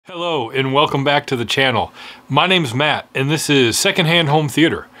Hello and welcome back to the channel. My name's Matt and this is Secondhand Home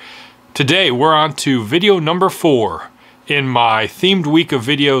Theater. Today we're on to video number 4 in my themed week of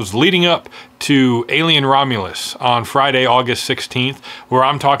videos leading up to Alien Romulus on Friday, August 16th, where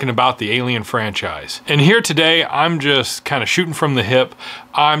I'm talking about the Alien franchise. And here today, I'm just kind of shooting from the hip.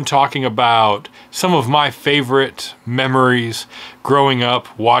 I'm talking about some of my favorite memories growing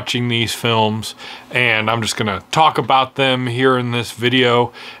up watching these films, and I'm just gonna talk about them here in this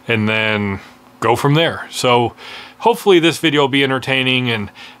video and then go from there. So hopefully this video will be entertaining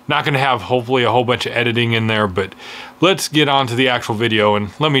and not going to have hopefully a whole bunch of editing in there, but let's get on to the actual video and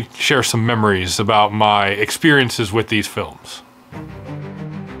let me share some memories about my experiences with these films.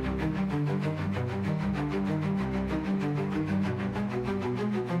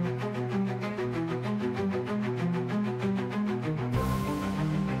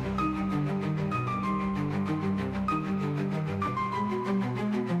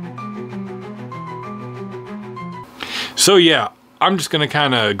 So yeah, I'm just going to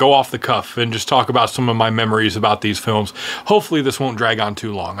kind of go off the cuff and just talk about some of my memories about these films. Hopefully this won't drag on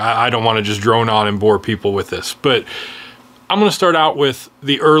too long. I don't want to just drone on and bore people with this. But I'm going to start out with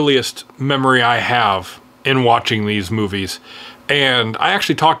the earliest memory I have in watching these movies. And I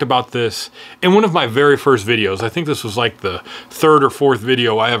actually talked about this in one of my very first videos. I think this was like the 3rd or 4th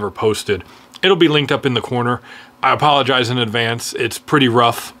video I ever posted. It'll be linked up in the corner. I apologize in advance. It's pretty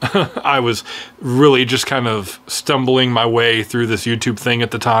rough. I was really just kind of stumbling my way through this YouTube thing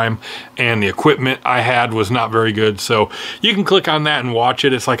at the time, and the equipment I had was not very good. So you can click on that and watch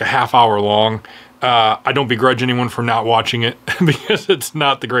it. It's like a half-hour long. I don't begrudge anyone for not watching it because it's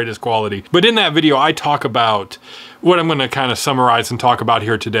not the greatest quality. But in that video, I talk about what I'm going to kind of summarize and talk about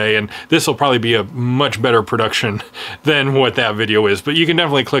here today, and this will probably be a much better production than what that video is. But you can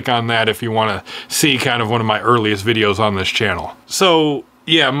definitely click on that if you want to see kind of one of my earliest videos on this channel. So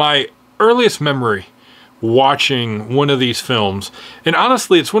yeah, my earliest memory watching one of these films, and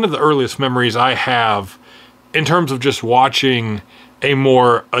honestly, it's one of the earliest memories I have in terms of just watching a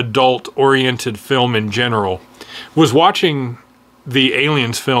more adult-oriented film in general, was watching the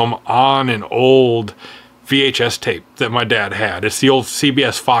Aliens film on an old VHS tape that my dad had. It's the old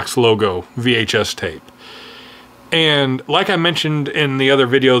CBS Fox logo VHS tape. And like I mentioned in the other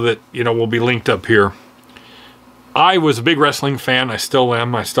video that, you know, will be linked up here, I was a big wrestling fan. I still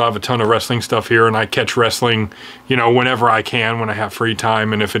am. I still have a ton of wrestling stuff here, and I catch wrestling, you know, whenever I can, when I have free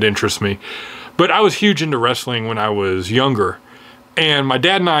time and if it interests me. But I was huge into wrestling when I was younger. And my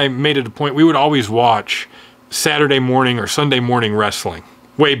dad and I made it a point, we would always watch Saturday morning or Sunday morning wrestling,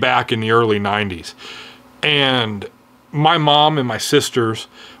 way back in the early 90s. And my mom and my sisters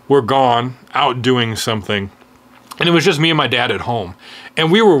were gone, out doing something, and it was just me and my dad at home.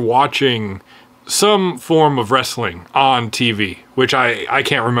 And we were watching some form of wrestling on TV, which I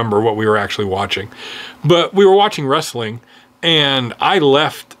can't remember what we were actually watching. But we were watching wrestling, and I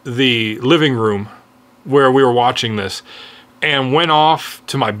left the living room where we were watching this and went off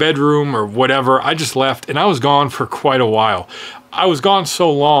to my bedroom or whatever. I just left, and I was gone for quite a while. I was gone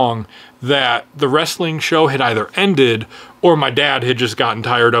so long that the wrestling show had either ended or my dad had just gotten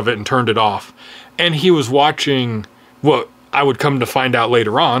tired of it and turned it off. And he was watching what I would come to find out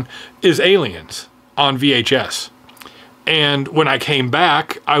later on is Aliens on VHS. And when I came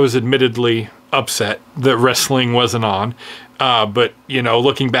back, I was admittedly upset that wrestling wasn't on. But, you know,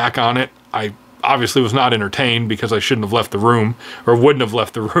 looking back on it, I obviously was not entertained because I shouldn't have left the room, or wouldn't have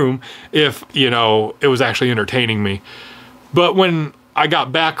left the room if, you know, it was actually entertaining me. But when I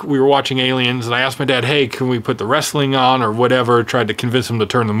got back, we were watching Aliens, and I asked my dad, hey, can we put the wrestling on or whatever? Tried to convince him to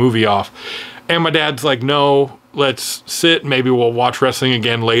turn the movie off. And my dad's like, no, let's sit. Maybe we'll watch wrestling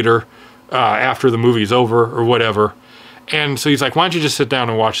again later after the movie's over or whatever. And so he's like, why don't you just sit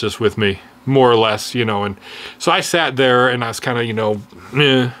down and watch this with me, more or less, you know. And so I sat there, and I was kind of, you know,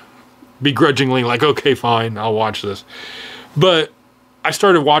 begrudgingly like, okay, fine, I'll watch this. But I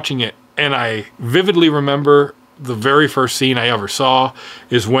started watching it, and I vividly remember the very first scene I ever saw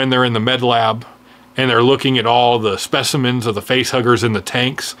is when they're in the med lab and they're looking at all the specimens of the facehuggers in the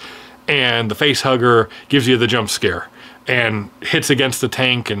tanks, and the facehugger gives you the jump scare and hits against the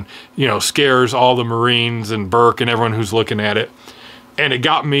tank and, you know, scares all the Marines and Burke and everyone who's looking at it. And it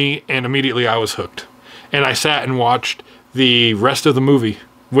got me, and immediately I was hooked. And I sat and watched the rest of the movie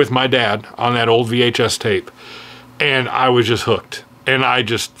with my dad on that old VHS tape, and I was just hooked. And I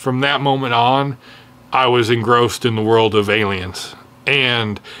just, from that moment on, I was engrossed in the world of Aliens.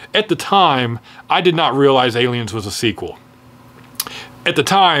 And at the time, I did not realize Aliens was a sequel. At the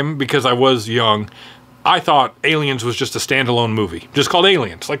time, because I was young, I thought Aliens was just a standalone movie, just called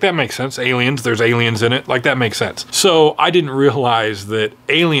Aliens. Like, that makes sense. Aliens, there's aliens in it. Like, that makes sense. So I didn't realize that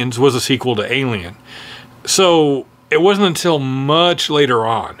Aliens was a sequel to Alien. So it wasn't until much later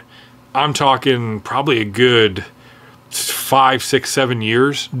on, I'm talking probably a good 5, 6, 7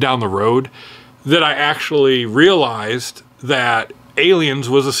 years down the road, that I actually realized that Aliens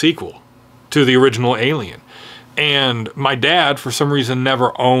was a sequel to the original Alien. And my dad, for some reason,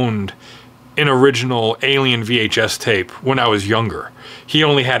 never owned an original Alien VHS tape when I was younger. He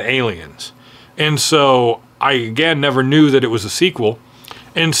only had Aliens. And so I, again, never knew that it was a sequel.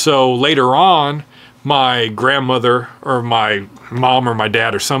 And so later on, my grandmother or my mom or my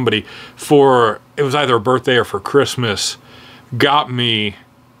dad or somebody, for, it was either a birthday or for Christmas, got me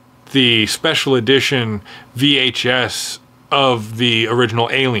the special edition VHS of the original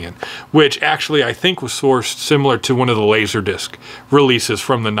Alien, which actually I think was sourced similar to one of the Laserdisc releases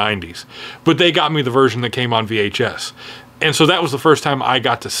from the 90s. But they got me the version that came on VHS. And so that was the first time I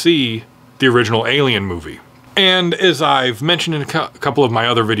got to see the original Alien movie. And as I've mentioned in a couple of my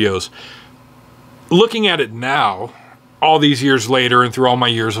other videos, looking at it now, all these years later and through all my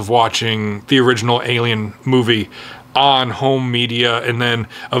years of watching the original Alien movie on home media and then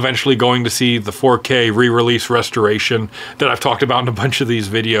eventually going to see the 4K re-release restoration that I've talked about in a bunch of these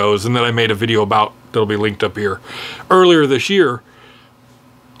videos and that I made a video about that'll be linked up here earlier this year,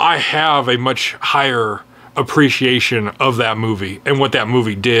 I have a much higher appreciation of that movie and what that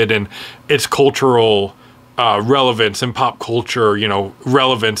movie did and its cultural relevance and pop culture, you know,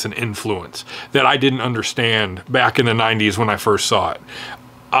 relevance and influence that I didn't understand back in the 90s when I first saw it.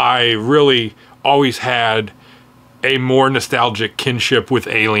 I really always had a more nostalgic kinship with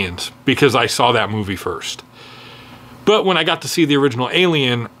Aliens because I saw that movie first. But when I got to see the original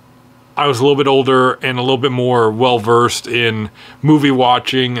Alien, I was a little bit older and a little bit more well-versed in movie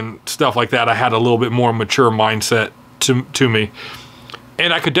watching and stuff like that. I had a little bit more mature mindset to me.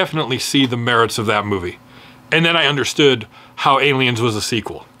 And I could definitely see the merits of that movie. And then I understood how Aliens was a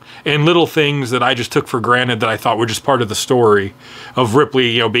sequel. And little things that I just took for granted that I thought were just part of the story of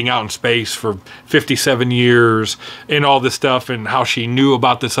Ripley, you know, being out in space for 57 years and all this stuff and how she knew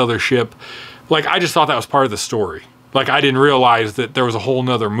about this other ship. Like, I just thought that was part of the story. Like, I didn't realize that there was a whole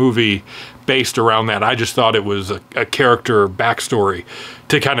nother movie based around that. I just thought it was a character backstory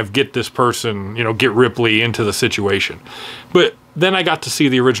to kind of get this person, you know, get Ripley into the situation. But then I got to see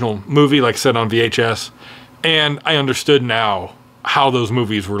the original movie, like I said, on VHS, and I understood now how those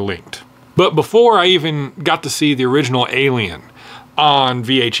movies were linked. But before I even got to see the original Alien on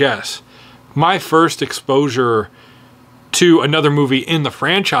VHS, my first exposure to another movie in the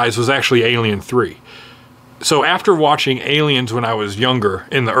franchise was actually Alien 3. So after watching Aliens when I was younger,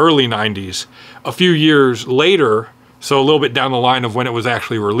 in the early 90s, a few years later, so a little bit down the line of when it was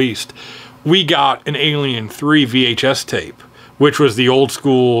actually released, we got an Alien 3 VHS tape, which was the old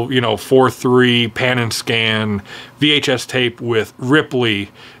school, you know, 4:3 pan and scan VHS tape with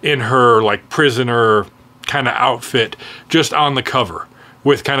Ripley in her, like, prisoner kind of outfit, just on the cover,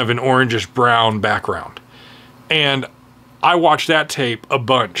 with kind of an orangish brown background. And I watched that tape a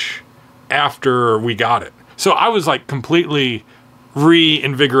bunch after we got it. So I was, like, completely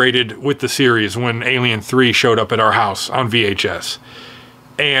reinvigorated with the series when Alien 3 showed up at our house on VHS.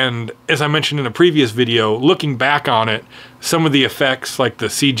 And as I mentioned in a previous video, looking back on it, some of the effects, like the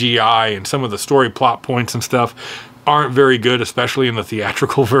CGI and some of the story plot points and stuff, aren't very good, especially in the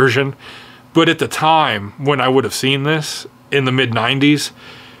theatrical version. But at the time, when I would have seen this in the mid-90s,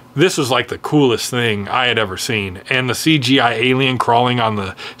 this was like the coolest thing I had ever seen. And the CGI alien crawling on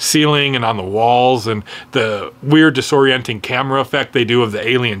the ceiling and on the walls, and the weird disorienting camera effect they do of the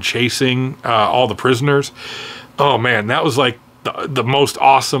alien chasing all the prisoners. Oh man, that was like the most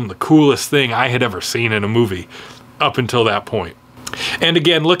awesome, the coolest thing I had ever seen in a movie up until that point. And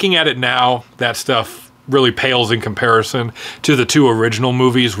again, looking at it now, that stuff really pales in comparison to the two original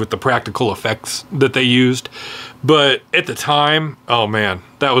movies with the practical effects that they used. But at the time, oh man,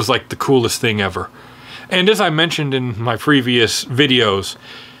 that was like the coolest thing ever. And as I mentioned in my previous videos,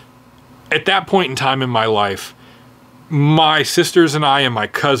 at that point in time in my life, my sisters and I and my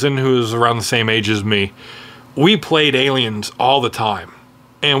cousin, who was around the same age as me, we played Aliens all the time.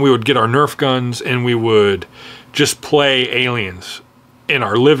 And we would get our Nerf guns and we would just play Aliens in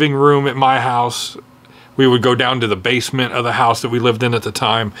our living room at my house. We would go down to the basement of the house that we lived in at the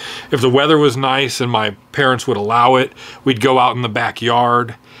time. If the weather was nice and my parents would allow it, we'd go out in the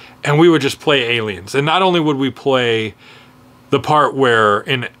backyard and we would just play Aliens. And not only would we play the part where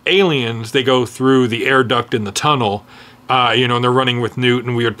in Aliens they go through the air duct in the tunnel you know, and they're running with Newt,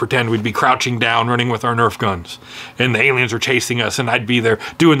 and we would pretend we'd be crouching down, running with our Nerf guns. And the aliens are chasing us, and I'd be there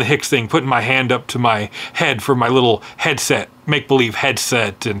doing the Hicks thing, putting my hand up to my head for my little headset, make-believe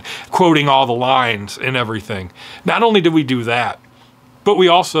headset, and quoting all the lines and everything. Not only did we do that, but we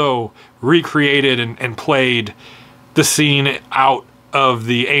also recreated and played the scene out of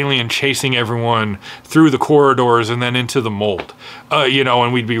the alien chasing everyone through the corridors and then into the mold. You know,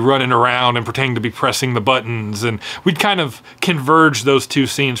 and we'd be running around and pretending to be pressing the buttons, and we'd kind of converge those two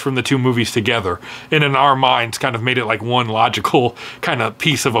scenes from the two movies together, and in our minds kind of made it like one logical kind of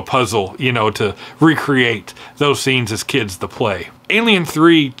piece of a puzzle, you know, to recreate those scenes as kids to play. Alien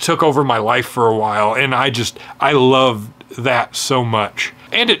 3 took over my life for a while, and I loved that so much.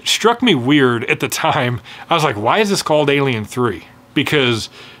 And it struck me weird at the time. I was like, why is this called Alien 3? Because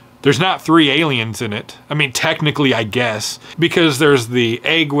there's not 3 aliens in it. I mean, technically, I guess, because there's the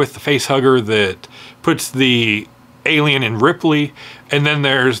egg with the facehugger that puts the alien in Ripley, and then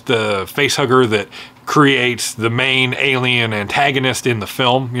there's the facehugger that creates the main alien antagonist in the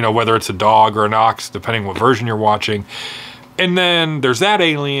film, you know, whether it's a dog or an ox, depending what version you're watching. And then there's that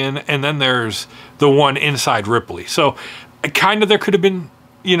alien, and then there's the one inside Ripley. So kind of there could have been,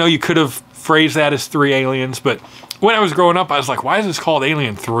 you know, you could have phrased that as 3 aliens, but when I was growing up, I was like, why is this called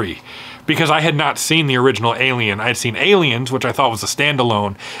Alien 3? Because I had not seen the original Alien. I had seen Aliens, which I thought was a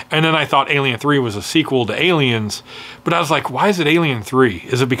standalone, and then I thought Alien 3 was a sequel to Aliens, but I was like, why is it Alien 3?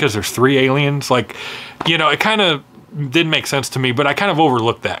 Is it because there's 3 aliens? Like, you know, it kind of didn't make sense to me, but I kind of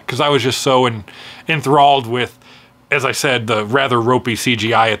overlooked that because I was just so enthralled with, as I said, the rather ropey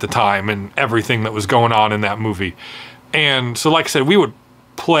CGI at the time and everything that was going on in that movie. And so, like I said, we would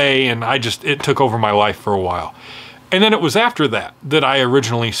play, and it took over my life for a while. And then it was after that that I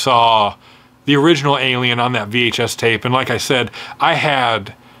originally saw the original Alien on that VHS tape. And like I said, I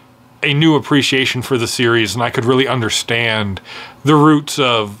had a new appreciation for the series, and I could really understand the roots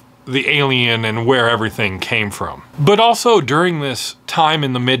of the alien and where everything came from. But also during this time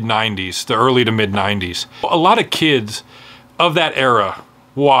in the mid-90s, the early to mid-90s, a lot of kids of that era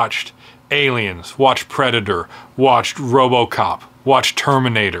watched Aliens, watched Predator, watched RoboCop, watched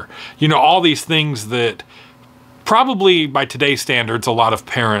Terminator. You know, all these things that probably by today's standards, a lot of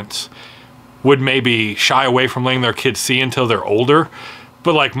parents would maybe shy away from letting their kids see until they're older.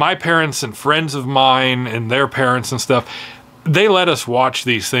 But like my parents and friends of mine and their parents and stuff, they let us watch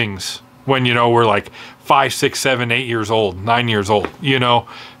these things when, you know, we're like 5, 6, 7, 8 years old, 9 years old, you know?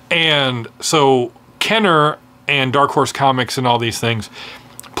 And so Kenner and Dark Horse Comics and all these things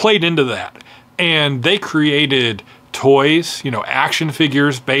played into that. And they created toys, you know, action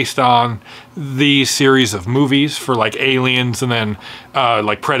figures based on the series of movies for like Aliens, and then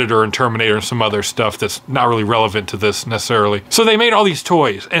like Predator and Terminator and some other stuff that's not really relevant to this necessarily. So they made all these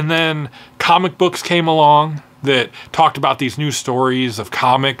toys, and then comic books came along that talked about these new stories of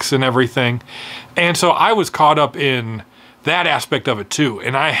comics and everything. And so I was caught up in that aspect of it too.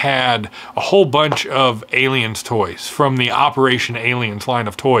 And I had a whole bunch of Aliens toys from the Operation Aliens line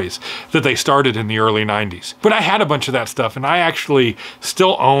of toys that they started in the early 90s. But I had a bunch of that stuff, and I actually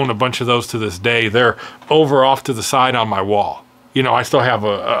still own a bunch of those to this day. They're over off to the side on my wall. You know, I still have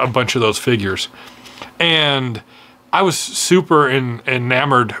a bunch of those figures. And I was super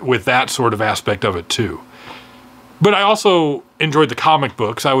enamored with that sort of aspect of it too. But I also enjoyed the comic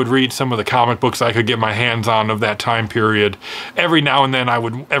books. I would read some of the comic books I could get my hands on of that time period. Every now and then I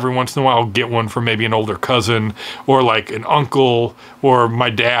would, every once in a while, get one from maybe an older cousin or like an uncle or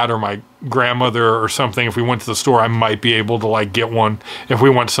my dad or my grandmother or something. If we went to the store, I might be able to like get one if we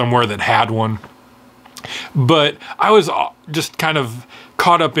went somewhere that had one. But I was just kind of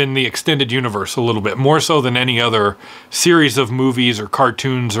caught up in the extended universe a little bit, more so than any other series of movies or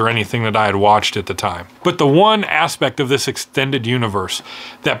cartoons or anything that I had watched at the time. But the one aspect of this extended universe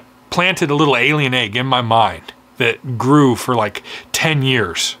that planted a little alien egg in my mind that grew for like 10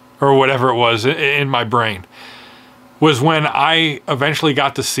 years or whatever it was in my brain was when I eventually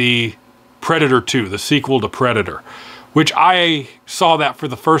got to see Predator 2, the sequel to Predator, which I saw that for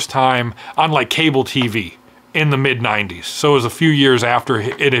the first time on like cable TV in the mid-90s. So it was a few years after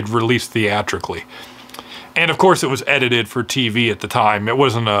it had released theatrically. And of course it was edited for TV at the time. It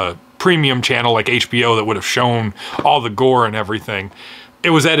wasn't a premium channel like HBO that would have shown all the gore and everything. It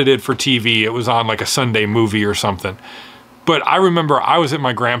was edited for TV. It was on like a Sunday movie or something. But I remember I was at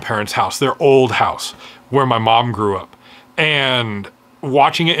my grandparents' house, their old house, where my mom grew up, and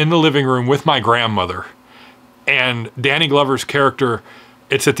watching it in the living room with my grandmother. And Danny Glover's character,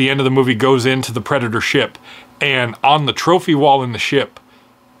 it's at the end of the movie, goes into the Predator ship, and on the trophy wall in the ship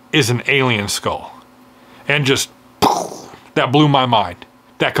is an alien skull. And just, that blew my mind.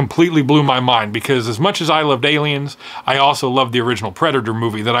 that completely blew my mind, because as much as I loved Aliens, I also loved the original Predator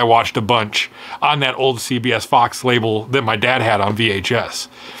movie that I watched a bunch on that old CBS Fox label that my dad had on VHS.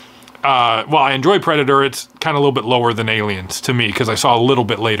 While I enjoy Predator, it's kind of a little bit lower than Aliens to me, because I saw a little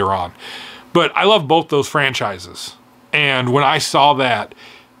bit later on. But I love both those franchises. And when I saw that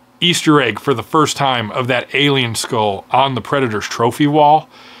Easter egg for the first time of that alien skull on the Predator's trophy wall,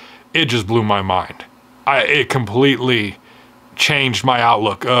 it just blew my mind. It completely changed my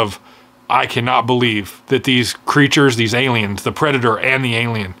outlook of, I cannot believe that these creatures, these aliens, the Predator and the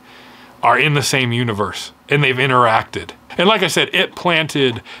alien, are in the same universe and they've interacted. And like I said, it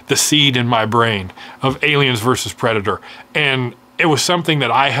planted the seed in my brain of Aliens versus Predator. And it was something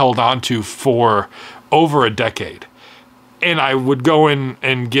that I held on to for over a decade. And I would go in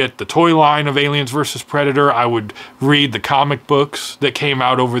and get the toy line of Aliens versus Predator. I would read the comic books that came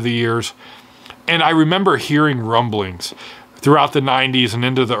out over the years. And I remember hearing rumblings throughout the 90s and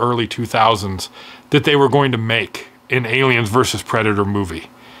into the early 2000s that they were going to make an Aliens versus Predator movie.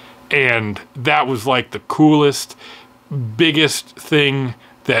 And that was like the coolest, biggest thing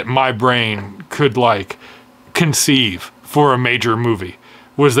that my brain could like conceive for a major movie,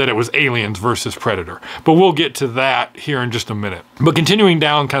 was that it was Aliens versus Predator. But we'll get to that here in just a minute. But continuing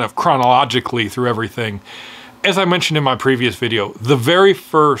down kind of chronologically through everything, as I mentioned in my previous video, the very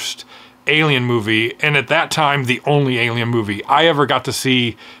first Alien movie, and at that time the only Alien movie I ever got to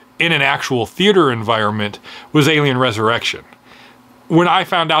see in an actual theater environment, was Alien Resurrection. When I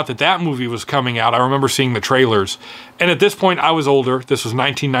found out that that movie was coming out, I remember seeing the trailers. And at this point, I was older. This was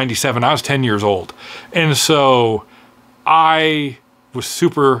 1997. I was 10 years old. And so I was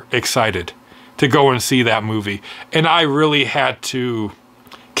super excited to go and see that movie. And I really had to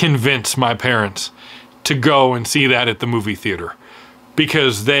convince my parents to go and see that at the movie theater,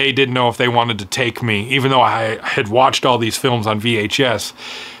 because they didn't know if they wanted to take me, even though I had watched all these films on VHS.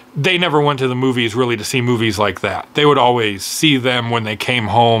 They never went to the movies really to see movies like that. They would always see them when they came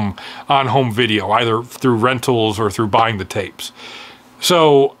home on home video, either through rentals or through buying the tapes.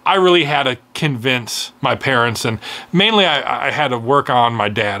 So I really had to convince my parents, and mainly I had to work on my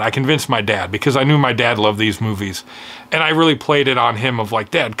dad. I convinced my dad because I knew my dad loved these movies. And I really played it on him of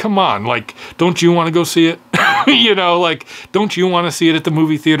like, Dad, come on, like, don't you want to go see it? You know, like, don't you want to see it at the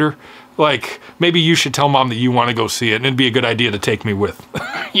movie theater? Like, maybe you should tell Mom that you want to go see it, and it'd be a good idea to take me with,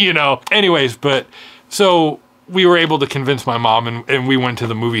 you know? Anyways, but so we were able to convince my mom, and we went to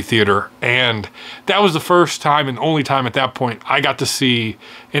the movie theater, and that was the first time and only time at that point I got to see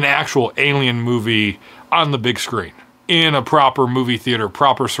an actual Alien movie on the big screen, in a proper movie theater,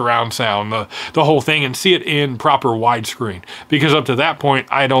 proper surround sound, the whole thing, and see it in proper widescreen. Because up to that point,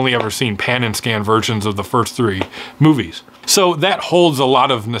 I had only ever seen pan and scan versions of the first three movies. So that holds a lot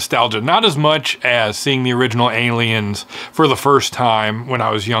of nostalgia, not as much as seeing the original Aliens for the first time when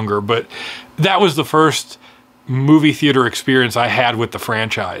I was younger, but that was the first movie theater experience I had with the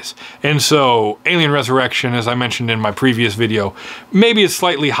franchise. And so Alien Resurrection, as I mentioned in my previous video, maybe is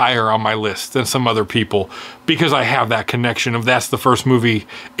slightly higher on my list than some other people, because I have that connection of that's the first movie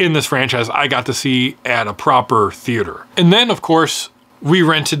in this franchise I got to see at a proper theater. And then of course we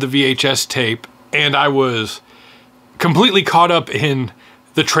rented the VHS tape, and I was completely caught up in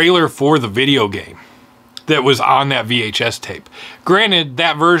the trailer for the video game that was on that VHS tape. Granted,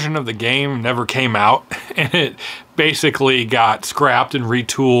 that version of the game never came out, and it basically got scrapped and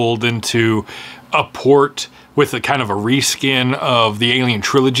retooled into a port with a kind of a reskin of the Alien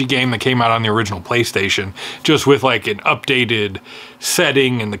Trilogy game that came out on the original PlayStation, just with like an updated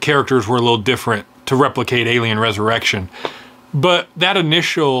setting, and the characters were a little different to replicate Alien Resurrection. But that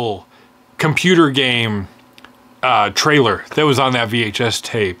initial computer game trailer that was on that VHS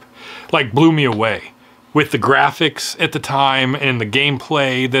tape like blew me away. With the graphics at the time and the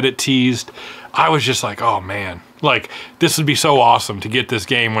gameplay that it teased, I was just like, oh man, like this would be so awesome to get this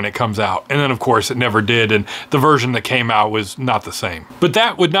game when it comes out. And then of course it never did, and the version that came out was not the same. But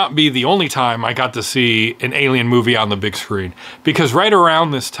that would not be the only time I got to see an Alien movie on the big screen, because right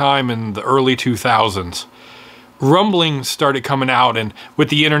around this time in the early 2000s, rumblings started coming out, and with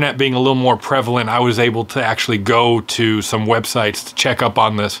the internet being a little more prevalent, I was able to actually go to some websites to check up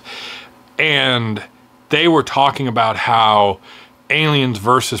on this. And they were talking about how Aliens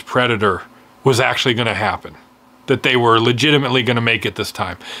versus Predator was actually going to happen. That they were legitimately going to make it this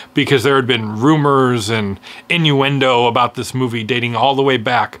time. Because there had been rumors and innuendo about this movie dating all the way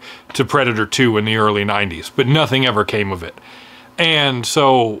back to Predator 2 in the early 90s. But nothing ever came of it. And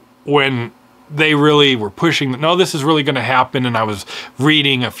so when they really were pushing that, no, this is really going to happen, and I was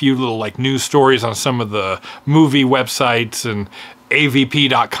reading a few little like news stories on some of the movie websites, and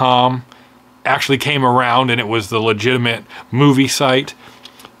avp.com actually came around, and it was the legitimate movie site.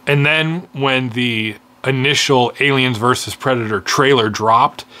 And then when the initial Aliens vs. Predator trailer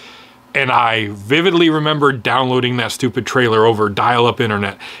dropped, and I vividly remember downloading that stupid trailer over dial-up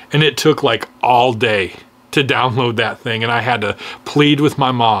internet, and it took like all day to download that thing, and I had to plead with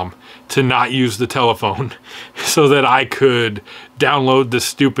my mom to not use the telephone so that I could download this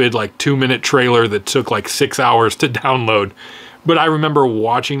stupid like 2-minute trailer that took like 6 hours to download. But I remember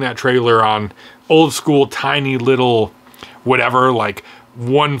watching that trailer on old school tiny little whatever, like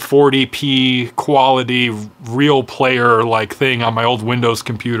 140p quality real player like thing on my old Windows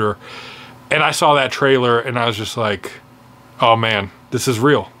computer. And I saw that trailer and I was just like, oh man, this is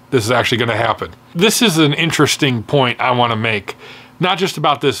real. This is actually going to happen. This is an interesting point I want to make, not just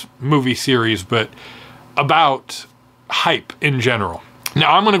about this movie series, but about hype in general.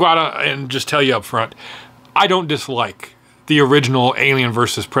 Now, I'm going to go out and just tell you up front, I don't dislike the original Alien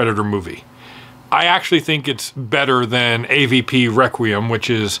vs. Predator movie. I actually think it's better than AVP Requiem, which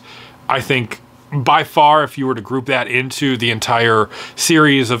is, I think, by far, if you were to group that into the entire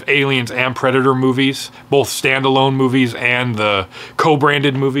series of Aliens and Predator movies, both standalone movies and the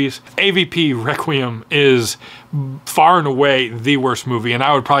co-branded movies, AVP Requiem is far and away the worst movie, and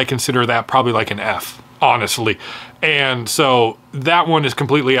I would probably consider that probably like an F, honestly. And so that one is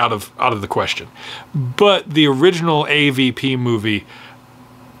completely out of the question. But the original AVP movie,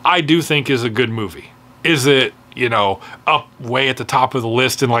 I do think is a good movie. Is it, you know, up way at the top of the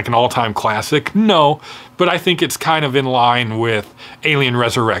list and like an all-time classic? No, but I think it's kind of in line with Alien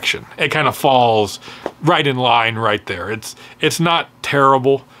Resurrection. It kind of falls right in line right there. It's not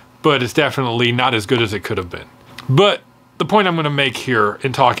terrible, but it's definitely not as good as it could have been. But the point I'm going to make here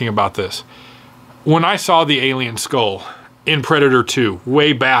in talking about this, when I saw the alien skull in Predator 2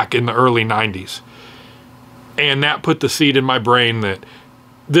 way back in the early 90s, and that put the seed in my brain that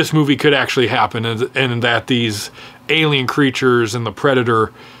this movie could actually happen, and that these alien creatures and the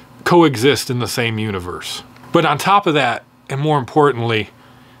Predator coexist in the same universe. But on top of that, and more importantly,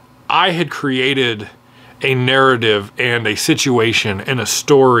 I had created a narrative and a situation and a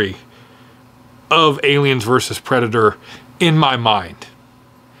story of Aliens versus Predator in my mind.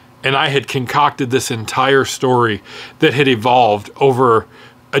 And I had concocted this entire story that had evolved over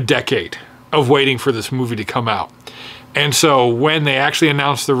a decade of waiting for this movie to come out. And so when they actually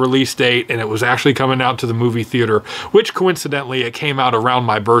announced the release date and it was actually coming out to the movie theater, which coincidentally it came out around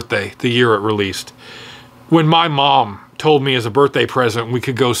my birthday, the year it released, when my mom told me as a birthday present we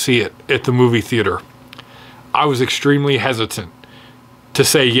could go see it at the movie theater, I was extremely hesitant to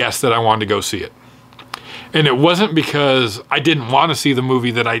say yes, that I wanted to go see it. And it wasn't because I didn't want to see the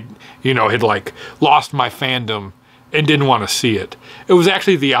movie that I, you know, had like lost my fandom and didn't want to see it. It was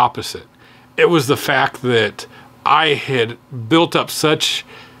actually the opposite. It was the fact that I had built up such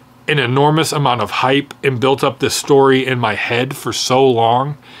an enormous amount of hype and built up this story in my head for so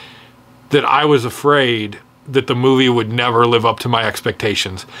long that I was afraid that the movie would never live up to my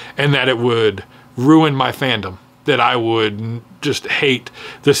expectations and that it would ruin my fandom, that I would just hate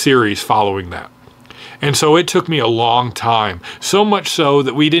the series following that. And so it took me a long time, so much so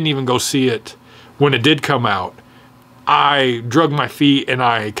that we didn't even go see it when it did come out. I drug my feet and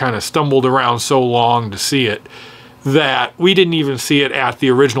I kind of stumbled around so long to see it that we didn't even see it at the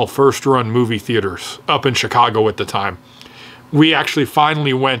original first run movie theaters up in Chicago at the time. We actually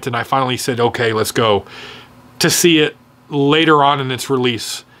finally went, and I finally said, okay, let's go, to see it later on in its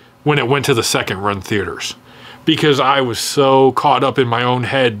release when it went to the second run theaters, because I was so caught up in my own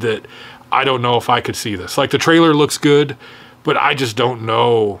head that I don't know if I could see this. Like, the trailer looks good, but I just don't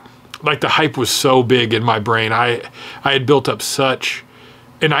know. Like, the hype was so big in my brain. I had built up such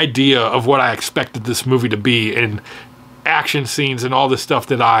an idea of what I expected this movie to be, and action scenes and all the stuff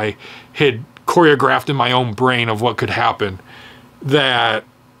that I had choreographed in my own brain of what could happen, that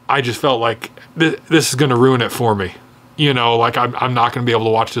I just felt like this is going to ruin it for me. You know, like I'm not going to be able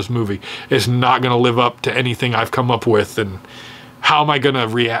to watch this movie. It's not going to live up to anything I've come up with, and how am I going to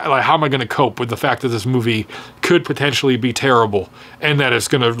react? Like, how am I going to cope with the fact that this movie could potentially be terrible and that it's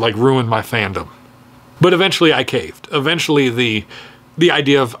going to like ruin my fandom? But eventually I caved. Eventually the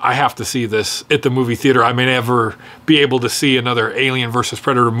idea of I have to see this at the movie theater. I may never be able to see another Alien versus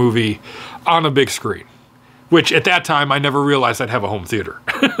Predator movie on a big screen, which at that time I never realized I'd have a home theater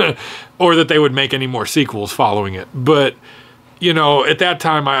or that they would make any more sequels following it. But, you know, at that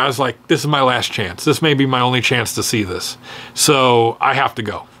time I was like, this is my last chance. This may be my only chance to see this. So I have to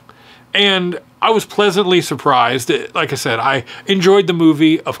go. And I was pleasantly surprised. Like I said, I enjoyed the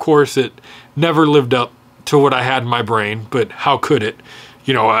movie. Of course, it never lived up to what I had in my brain, but how could it?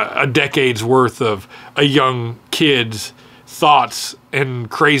 You know, a decade's worth of a young kid's thoughts and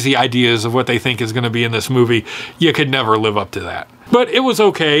crazy ideas of what they think is going to be in this movie, you could never live up to that. But it was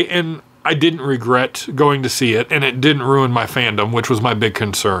okay, and I didn't regret going to see it, and it didn't ruin my fandom, which was my big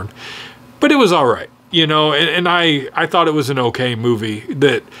concern. But it was all right, you know, and I thought it was an okay movie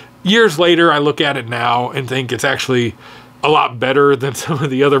that years later I look at it now and think it's actually a lot better than some of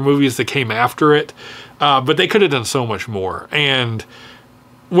the other movies that came after it. But they could have done so much more. And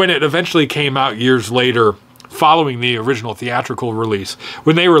when it eventually came out years later, following the original theatrical release,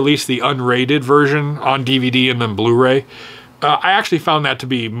 when they released the unrated version on DVD and then Blu-ray, I actually found that to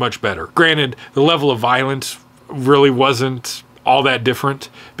be much better. Granted, the level of violence really wasn't all that different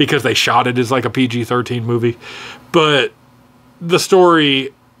because they shot it as like a PG-13 movie, but the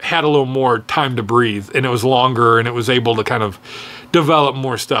story had a little more time to breathe, and it was longer, and it was able to kind of develop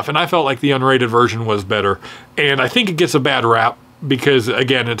more stuff. And I felt like the unrated version was better, and I think it gets a bad rap because,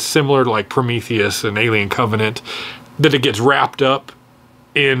 again, it's similar to like Prometheus and Alien Covenant, that it gets wrapped up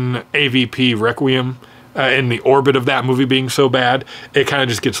in AVP Requiem. In the orbit of that movie being so bad, it kind of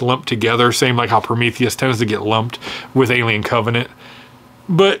just gets lumped together, same like how Prometheus tends to get lumped with Alien Covenant.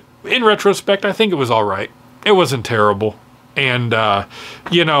 But in retrospect, I think it was all right. It wasn't terrible. And,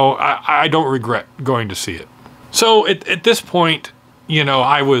 you know, I don't regret going to see it. So at this point, you know,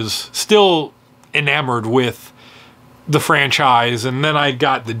 I was still enamored with the franchise, and then I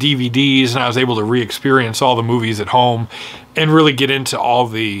got the DVDs, and I was able to re-experience all the movies at home and really get into all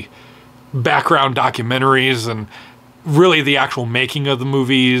the background documentaries and really the actual making of the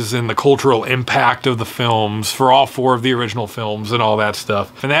movies and the cultural impact of the films for all 4 of the original films and all that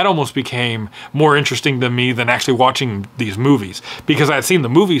stuff. And that almost became more interesting to me than actually watching these movies, because I had seen the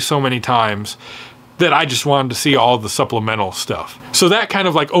movies so many times that I just wanted to see all the supplemental stuff. So that kind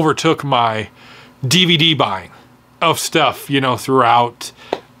of like overtook my DVD buying of stuff, you know, throughout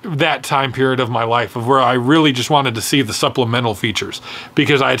that time period of my life, of where I really just wanted to see the supplemental features,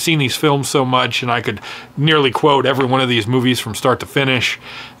 because I had seen these films so much and I could nearly quote every one of these movies from start to finish,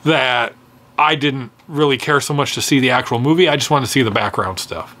 that I didn't really care so much to see the actual movie. I just wanted to see the background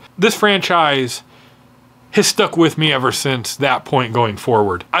stuff. This franchise has stuck with me ever since that point going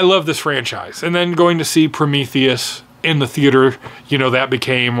forward. I love this franchise. And then going to see Prometheus in the theater, you know, that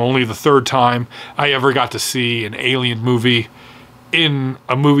became only the 3rd time I ever got to see an Alien movie in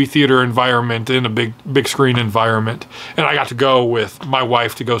a movie theater environment, in a big screen environment. And I got to go with my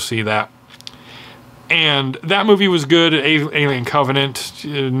wife to go see that. And that movie was good. Alien Covenant,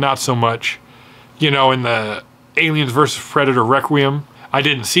 not so much. You know, in the Aliens vs. Predator Requiem, I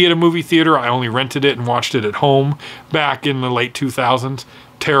didn't see it at a movie theater. I only rented it and watched it at home back in the late 2000s.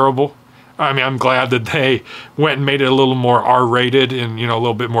 Terrible. I mean, I'm glad that they went and made it a little more R-rated and, you know, a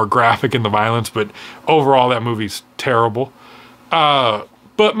little bit more graphic in the violence, but overall that movie's terrible.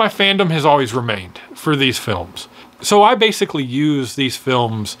 But my fandom has always remained for these films. So I basically use these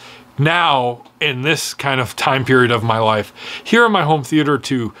films now in this kind of time period of my life here in my home theater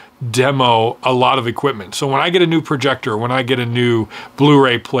to demo a lot of equipment. So when I get a new projector, when I get a new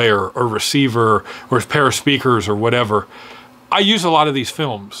Blu-ray player or receiver or a pair of speakers or whatever, I use a lot of these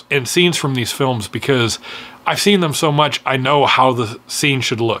films and scenes from these films because I've seen them so much. I know how the scene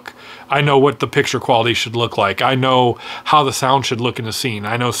should look. I know what the picture quality should look like. I know how the sound should look in a scene.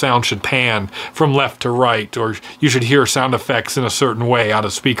 I know sound should pan from left to right, or you should hear sound effects in a certain way out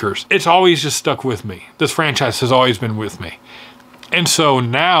of speakers. It's always just stuck with me. This franchise has always been with me. And so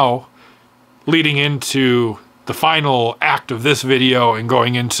now, leading into the final act of this video and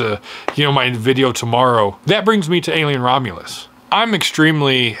going into, you know, my video tomorrow, that brings me to Alien Romulus. I'm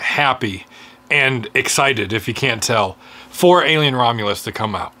extremely happy and excited, if you can't tell, for Alien Romulus to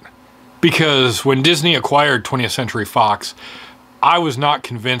come out. Because when Disney acquired 20th Century Fox, I was not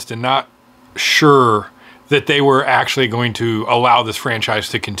convinced and not sure that they were actually going to allow this franchise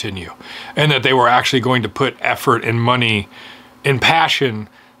to continue, and that they were actually going to put effort and money and passion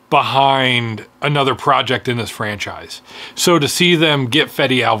behind another project in this franchise. So to see them get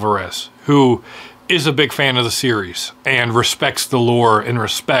Fede Alvarez, who is a big fan of the series and respects the lore and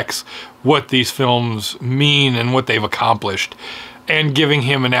respects what these films mean and what they've accomplished, and giving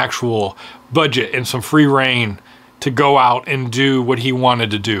him an actual budget and some free reign to go out and do what he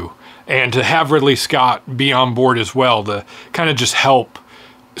wanted to do, and to have Ridley Scott be on board as well to kind of just help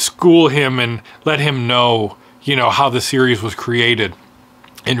school him and let him know, you know, how the series was created,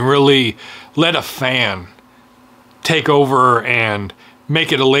 and really let a fan take over and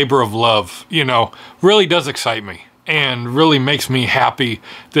make it a labor of love, you know, really does excite me and really makes me happy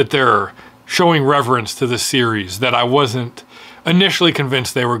that they're showing reverence to this series that I wasn't initially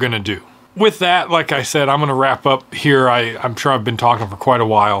convinced they were going to do. With that, like I said, I'm going to wrap up here. I'm sure I've been talking for quite a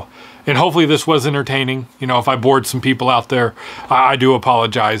while, and hopefully this was entertaining. You know, if I bored some people out there, I do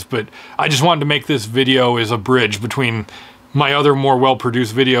apologize, but I just wanted to make this video as a bridge between my other more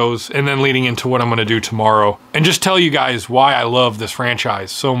well-produced videos, and then leading into what I'm going to do tomorrow, and just tell you guys why I love this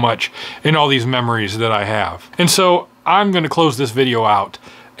franchise so much and all these memories that I have. And so I'm going to close this video out,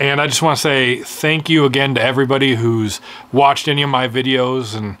 and I just want to say thank you again to everybody who's watched any of my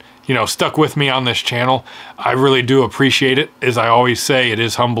videos and, you know, stuck with me on this channel. I really do appreciate it. As I always say, it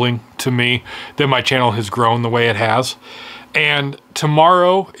is humbling to me that my channel has grown the way it has. And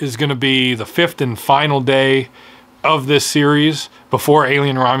tomorrow is going to be the 5th and final day of this series before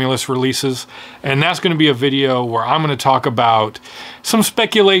Alien Romulus releases, and that's going to be a video where I'm going to talk about some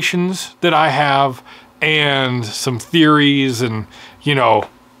speculations that I have and some theories and, you know,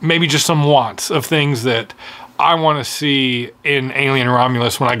 maybe just some wants of things that I want to see in Alien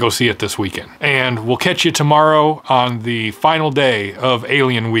Romulus when I go see it this weekend. And we'll catch you tomorrow on the final day of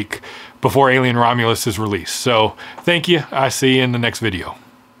Alien Week before Alien Romulus is released. So thank you. I see you in the next video.